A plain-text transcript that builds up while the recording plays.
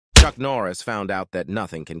Chuck Norris found out that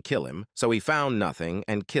nothing can kill him, so he found nothing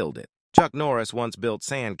and killed it. Chuck Norris once built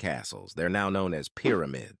sandcastles. They're now known as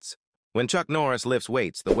pyramids. When Chuck Norris lifts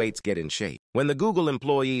weights, the weights get in shape. When the Google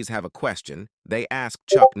employees have a question, they ask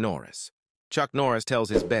Chuck Norris. Chuck Norris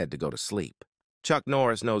tells his bed to go to sleep. Chuck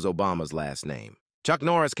Norris knows Obama's last name. Chuck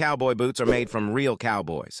Norris cowboy boots are made from real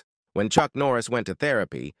cowboys. When Chuck Norris went to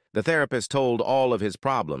therapy, the therapist told all of his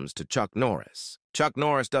problems to Chuck Norris. Chuck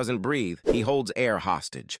Norris doesn't breathe. He holds air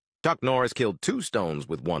hostage. Chuck Norris killed 2 stones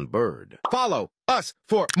with 1 bird. Follow us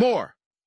for more.